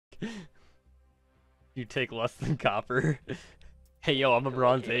You take less than copper. Hey, yo, I'm a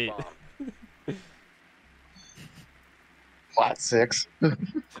bronze 8. Flat 6. Dude.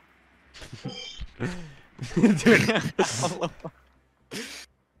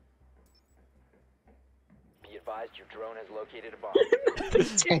 Be advised, your drone has located a bomb.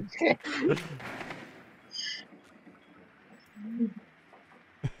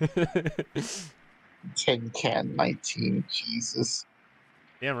 10 can 19. Jesus.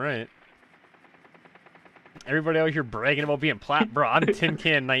 Damn right. Everybody out here bragging about being plat, bro. I'm tin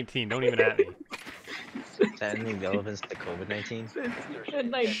can 19. Don't even at me. Is that any relevance to COVID-19?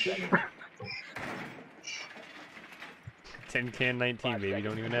 Tin can 19, baby.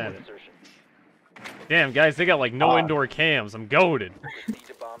 Don't even at it. Damn, guys, they got like no indoor cams. I'm goaded.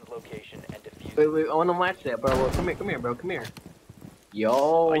 Wait, I wanna watch that, bro. Come here, bro. Come here.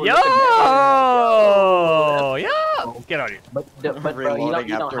 Yo. Yo! Yeah! Get out of here. But bro, you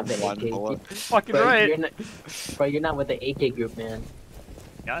don't have the AK. Fucking bro, right. You're not with the AK group, man.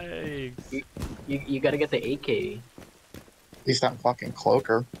 Yikes. You gotta get the AK. At least I'm fucking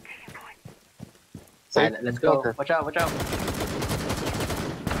cloaker. Alright, let's go. Cloaker. Watch out.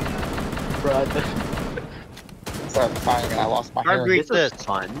 Bro, Started firing and I lost my Hard hair. breach this is this.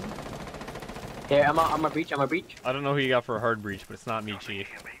 fun. Here, I'm a breach. I don't know who you got for a hard breach, but it's not me, Chief.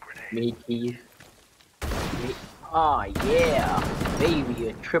 Me, Keith. Oh yeah, baby,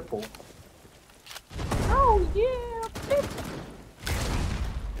 a triple. Oh yeah, baby.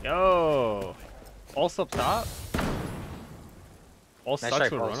 Yo! Pulse up top? Pulse Nice sucks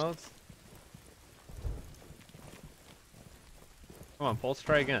try, with Pulse. runouts? Come on, Pulse,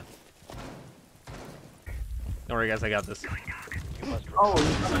 try again. Don't worry, guys, I got this.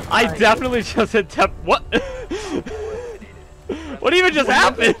 Oh, I definitely just hit tep. What? What even just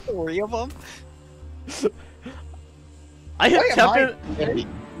happened? 3 of them? I hit Why am Tep I- in.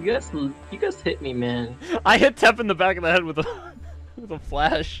 you guys hit me, man. I hit Tep in the back of the head with a with a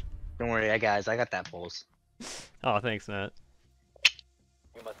flash. Don't worry, guys. I got that pulse. Oh, thanks, Matt.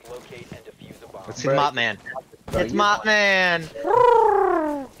 You must locate and defuse a bomb. Let's see Mop Man. Bro, It's you- Mop Man.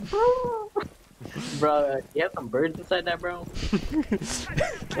 Bro, you have some birds inside that, bro.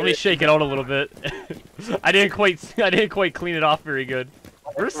 Let me shake it out a little bit. I didn't quite clean it off very good.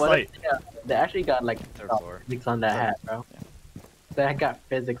 Where's Sight? They actually got like Third floor. physics on that hat, bro. They got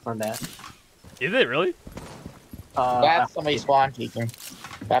physics on that. Is it really? That's somebody spawn peeking.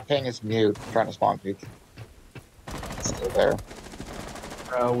 That ping is mute, trying to spawn peek. It's still there.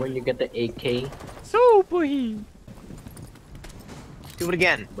 Bro, when you get the AK, So boy. Do it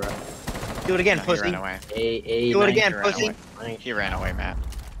again. bro. Do it again, No, he pussy. ran away. A Do it again, He ran pussy. away. He ran away, Matt.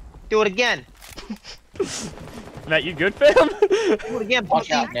 Do it again. Matt, you good, fam? Do it again, Watch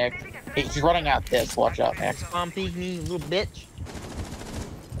pussy. out, Nick. He's running out this. Watch out, Nick. Spawn peek me, you little bitch.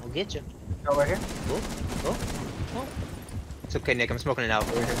 I'll get you. over here. It's okay, Nick. I'm smoking it out.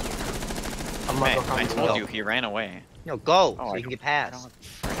 Over here. I'm Hey, gonna go I find told you. you he ran away. No, go. Oh, so I you can get I past. don't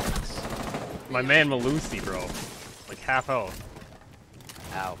friends. My man Malusi, bro. Like half health.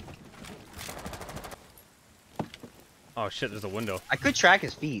 Ow. Oh shit, there's a window. I could track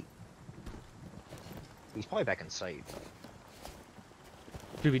his feet. He's probably back in sight.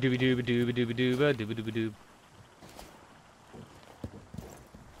 Dooby dooby dooby dooby dooby dooba dooby dooby doob.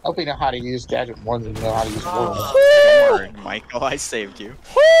 I hope you know how to use gadget more than you know how to use world. Don't worry, Michael, I saved you.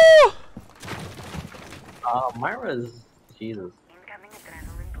 Myra's Jesus.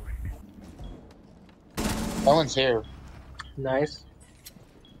 No one's here. Nice.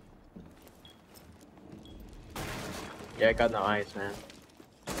 Yeah, I got no eyes, man.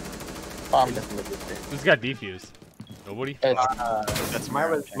 It doesn't look good. Who's got defuse? Nobody? It's, That's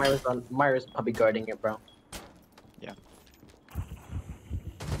Myra's probably guarding it, bro. Yeah.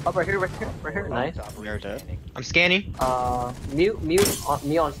 Oh, right here. Nice. We are dead. I'm scanning. Me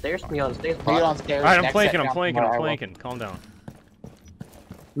on stairs. Mute on stairs. Alright, I'm next flanking, set I'm down flanking, from I'm where I will. flanking. Calm down.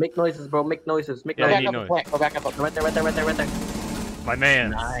 Make noises, bro. Make noises. Make Yeah, Go I back need up noise. the flank. Go back up. Right there. My man.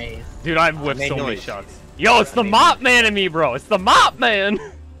 Nice. Dude, I've whipped Made so many noise. shots. Yo, it's the mop man in me, bro. It's the mop man.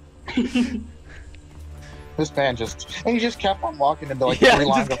 This man he just kept on walking into like Yeah, three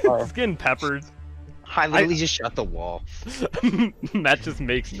lines of fire. just getting peppered. I literally just shut the wall. Matt just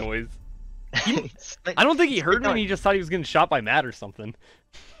makes noise. It's like- I don't think he heard me and he just thought he was getting shot by Matt or something.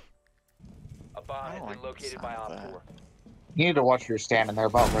 A bomb has Oh, been I located by saw Op that. 4. You need to watch your stand, and they're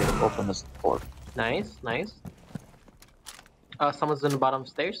about ready to open this door. Nice. Someone's in the bottom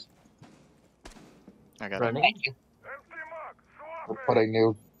stairs. I got it. Running. Thank you. We're putting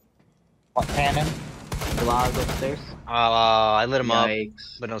new cannon. Vlogs upstairs. I lit him up,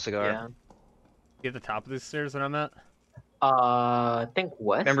 Yikes. but no cigar. Yeah. You at the top of the stairs that I'm at? I think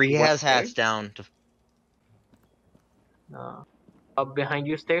west. Remember, he West has hats stairs? down. Up behind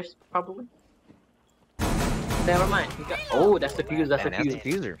you stairs, probably. Never mind. Oh, that's the fuse. That's the And that's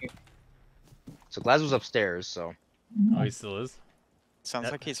fuse. the fuser. So Glaz was upstairs, so. Oh, he still is. Sounds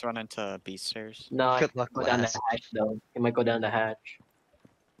Yep. like he's running to B stairs. No, he Good luck, might go down the Glaz. hatch though. He might go down the hatch.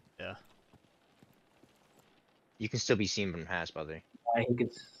 You can still be seen from hatch, by the way. He could.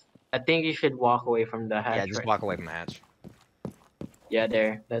 I think you should walk away from the hatch. Yeah, just right? walk away from the hatch. Yeah,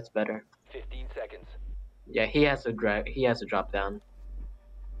 there. That's better. 15 seconds. Yeah, he has to drag. He has to drop down.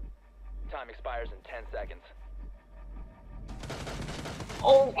 Time expires in 10 seconds.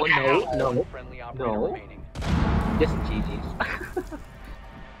 Oh, no. Friendly operator No. remaining. Just GG's.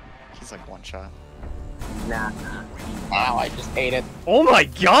 He's like one shot. Nah. Wow, I just ate it. Oh my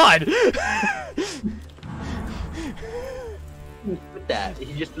god! With that,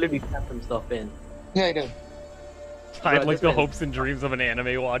 he just literally tapped himself in. Yeah, I did. I have Bro, like this the man- hopes and dreams of an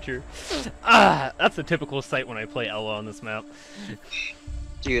anime watcher. Ah, that's a typical sight when I play Ella on this map.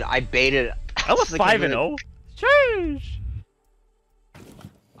 Dude, I baited. Ella's Like, 5-0. Sheesh!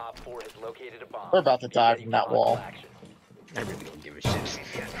 Op 4 has located a bomb. We're about to Get die ready from for that wall. hostile action. I really don't give a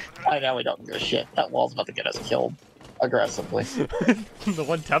shit. I know we don't give a shit. That wall's about to get us killed aggressively. The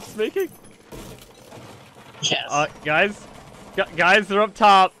one Tep's making? Yes. Guys? Guys, they're up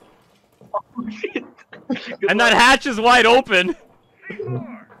top. And that hatch is wide open.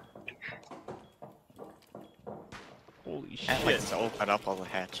 Holy And like shit. to open up all the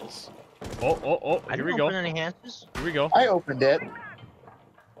hatches. Oh, I here we didn't go. open any hatches. Here we go. I opened it.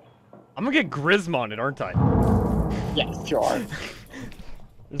 I'm gonna get Grism on it, aren't I? Yeah, sure.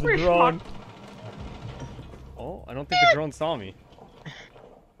 There's a drone. Oh, I don't think the drone saw me.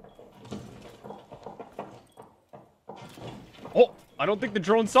 Oh, I don't think the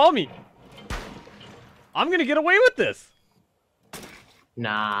drone saw me. I'm gonna get away with this.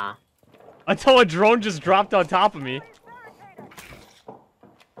 Nah. Until a drone just dropped on top of me.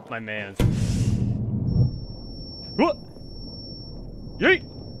 My man's. What? Yeet!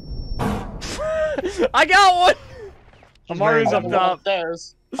 I got one! Amaru's I got up the one top.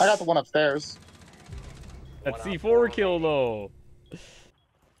 upstairs. I got the one upstairs. That C4 kill though.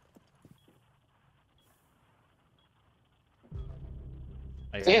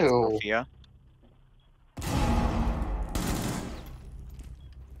 Ew. Yeah.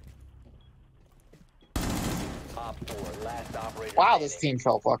 Op 4, last operator Wow, this remaining. team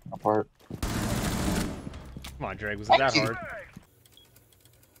fell fucking apart. Come on, Drake, was it that hard?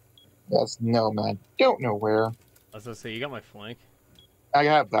 Yes, no, man. Don't know where. I was gonna say, you got my flank. I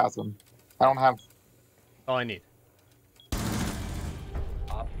have bathroom. I don't have. All I need.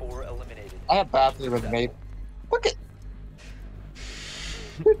 Op 4 eliminated. I have bathroom with mate. Look at.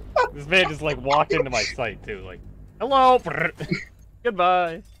 This man just like walked into my sight too, like, hello,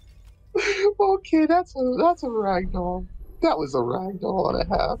 goodbye. Okay, that's a ragdoll. That was a ragdoll and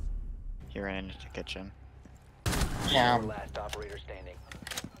a half. He ran into the kitchen. Yeah. Last operator standing.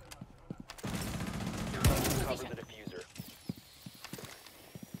 Cover the diffuser.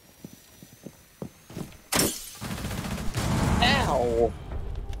 Ow!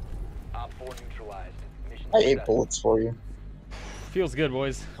 Op 4 neutralized. Mission I ate successful. bullets for you. Feels good,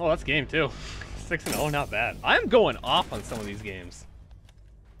 boys. Oh, that's game too. 6-0, not bad. I'm going off on some of these games.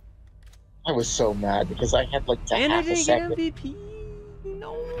 I was so mad because I had like And I half a didn't get second. MVP.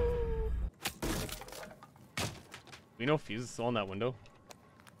 No. We know Fuse is still in that window.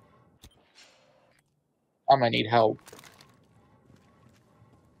 I might need help.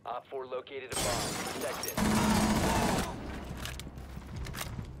 Op 4 located a bomb. Protect it.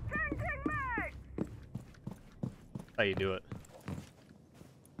 How you do it?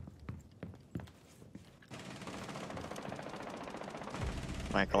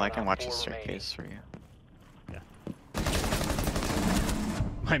 Michael, I can watch the 4 remaining. staircase for you.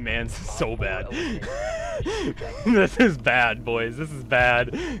 My man's so Op 4 bad. eliminated. This is bad, boys. This is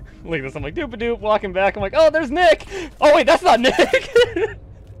bad. Look at this. I'm like, doop a doop, walking back. I'm like, oh, there's Nick. Oh, wait, that's not Nick.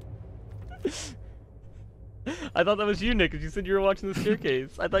 I thought that was you, Nick, because you said you were watching the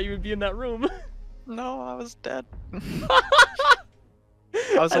staircase. I thought you would be in that room. No, I was dead. I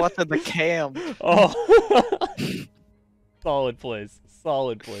was watching the cam. Oh. Solid plays.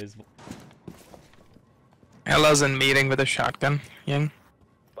 Solid plays. Ella's in meeting with a shotgun. Young.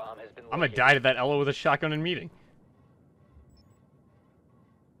 Bomb has been I'm gonna located. die to that Ella with a shotgun in meeting.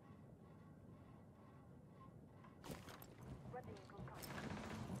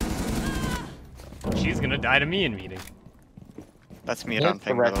 She's gonna die to me in meeting. That's me Hit on the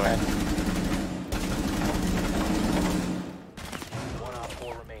thing, by red the way. man. One Op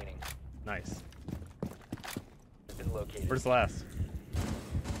 4 remaining. Nice. Has been located. Where's Where's last?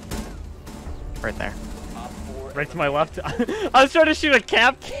 Right there. Right to my left. I was trying to shoot a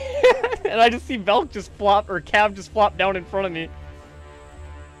cap and I just see Velk just flop, or Cav just flop down in front of me.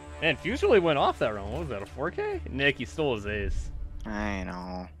 Man, Fuse really went off that round. What was that, a 4K? Nick, he stole his ace. I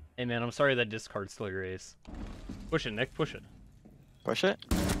know. Hey man, I'm sorry that discard stole your ace. Push it, Nick, push it. Push it?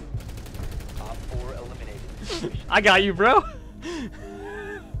 Op 4 eliminated. I got you, bro.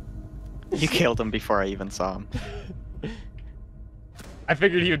 You killed him before I even saw him. I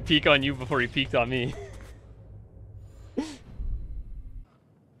figured he would peek on you before he peeked on me.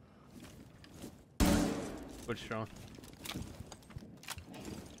 Push strong.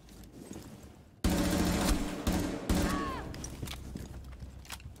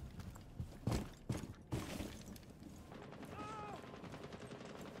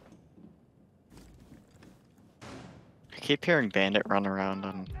 I keep hearing Bandit run around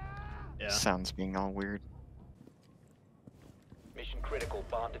and Yeah. sounds being all weird. Mission critical.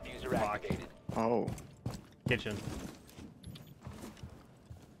 Bomb diffuser Fuck. activated. Oh. Kitchen.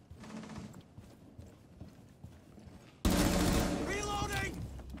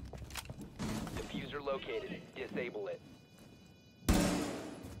 Diffuser located. Disable it.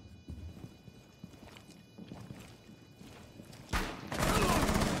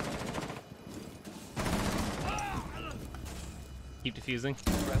 Keep defusing.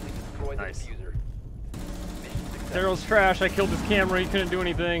 Friendly destroy the Nice. diffuser. Mission success. Daryl's trash. I killed his camera. He couldn't do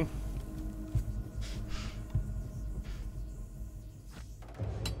anything.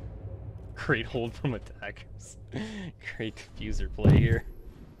 Great hold from attackers. Great diffuser play here.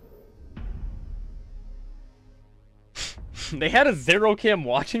 They had a Zero cam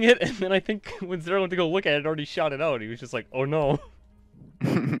watching it, and then I think when Zero went to go look at it, already shot it out. He was just like, oh no.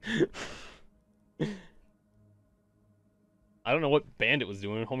 I don't know what Bandit was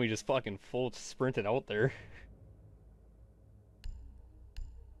doing. Homie just fucking full sprinted out there.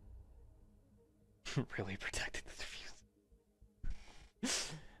 Really protected the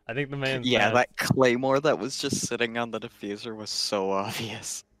diffuser. I think the man's Yeah, mad. that claymore that was just sitting on the diffuser was so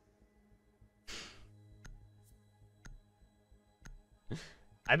obvious.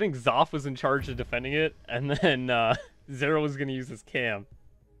 I think Zoff was in charge of defending it, and then Zero was gonna use his cam.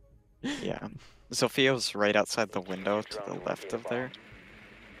 Yeah. Zofio's right outside the window to the left of there.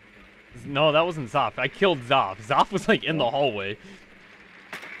 No, that wasn't Zoff. I killed Zoff. Zoff was like in the hallway.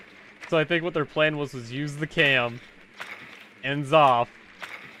 So I think what their plan was use the cam and Zoff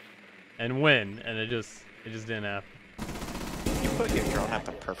and win, and it just didn't happen. You put your drone at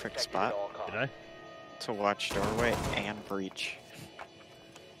the perfect Protected spot at all costs. Did I? to watch doorway and breach.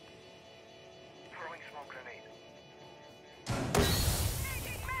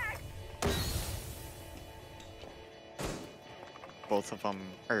 Both of them,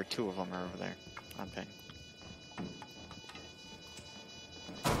 or two of them are over there on ping.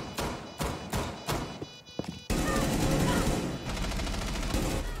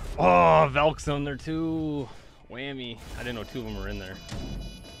 Oh, Valk's on there too. Whammy. I didn't know two of them were in there.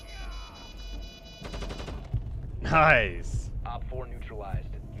 Nice. Op 4 neutralized.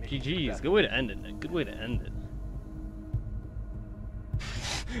 Mission GG's. successful. Good way to end it, Nick. Good way to end it.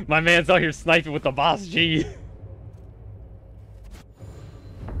 My man's out here sniping with the boss G.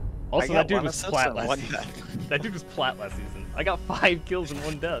 Also, that dude was plat last season. That dude was plat last season. I got 5 kills and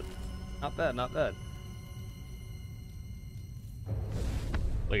 1 death. Not bad, not bad.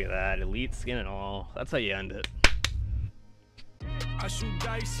 Look at that, elite skin and all. That's how you end it. I shoot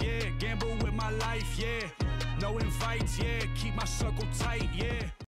dice, yeah, gamble with my life, yeah. No invites, yeah, keep my circle tight, yeah.